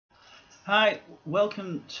Hi,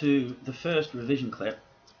 welcome to the first revision clip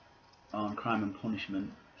on crime and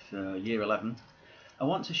punishment for year 11. I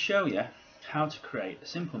want to show you how to create a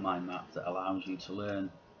simple mind map that allows you to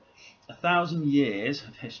learn 1,000 years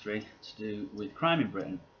of history to do with crime in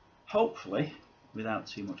Britain, hopefully without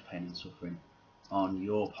too much pain and suffering on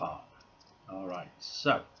your part. Alright,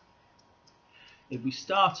 so if we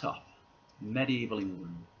start off medieval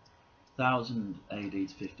England, 1000 AD to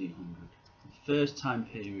 1500. The first time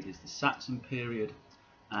period is the Saxon period,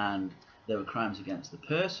 and there were crimes against the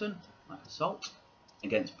person, like assault,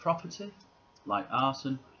 against property, like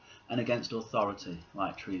arson, and against authority,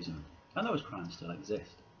 like treason. And those crimes still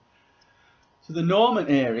exist. So the Norman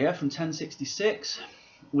area, from 1066,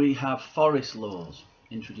 we have forest laws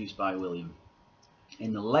introduced by William.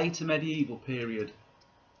 In the later medieval period,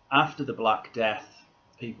 after the Black Death,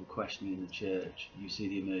 people questioning the church, you see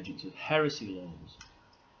the emergence of heresy laws.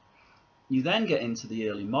 You then get into the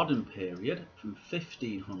early modern period, from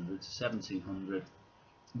 1500 to 1700,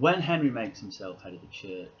 when Henry makes himself head of the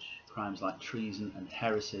church. Crimes like treason and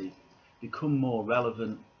heresy become more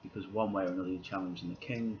relevant because one way or another you're challenging the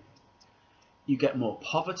king. You get more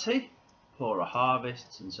poverty, poorer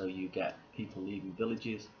harvests, and so you get people leaving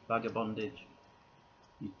villages, vagabondage.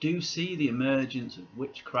 You do see the emergence of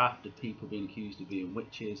witchcraft, of people being accused of being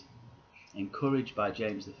witches, encouraged by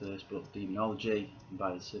James I's book Demonology and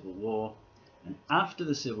by the Civil War. And after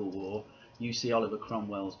the Civil War, you see Oliver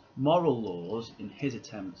Cromwell's moral laws in his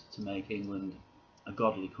attempts to make England a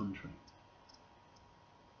godly country.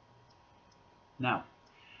 Now,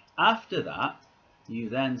 after that, you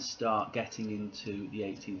then start getting into the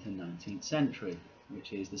 18th and 19th century,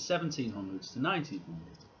 which is the 1700s to 1900s.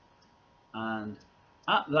 And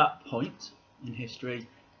at that point in history,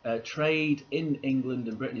 trade in England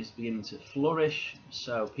and Britain is beginning to flourish,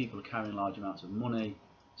 so people are carrying large amounts of money,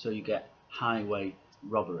 so you get highway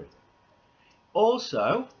robbery.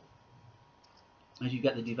 Also, as you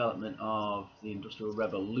get the development of the Industrial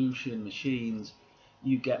Revolution, machines,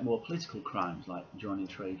 you get more political crimes like joining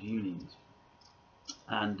trade unions.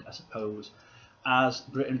 And I suppose as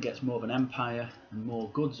Britain gets more of an empire and more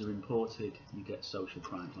goods are imported, you get social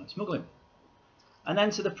crimes like smuggling. And then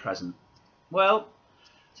to the present. Well,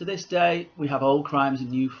 to this day we have old crimes in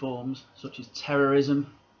new forms, such as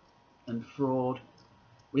terrorism and fraud.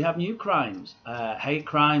 We have new crimes, hate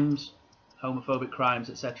crimes, homophobic crimes,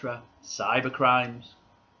 etc., cyber crimes,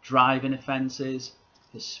 driving offences,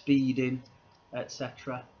 the speeding,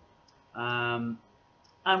 etc. And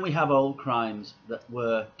we have old crimes that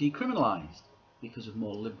were decriminalised because of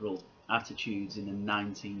more liberal attitudes in the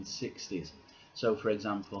 1960s. So, for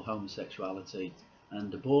example, homosexuality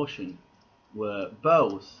and abortion were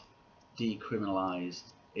both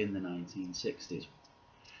decriminalised in the 1960s.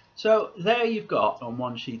 So there you've got on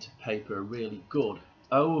one sheet of paper a really good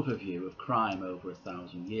overview of crime over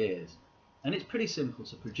 1,000 years, and it's pretty simple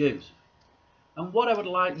to produce. And what I would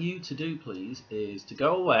like you to do, please, is to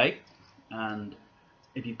go away, and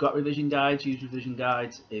if you've got revision guides, use revision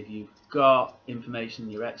guides. If you've got information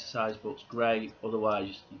in your exercise books, great.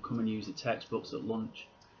 Otherwise, you come and use the textbooks at lunch.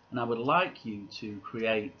 And I would like you to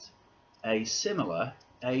create a similar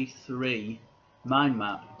A3 mind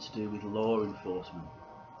map to do with law enforcement.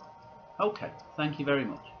 Okay, thank you very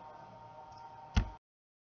much.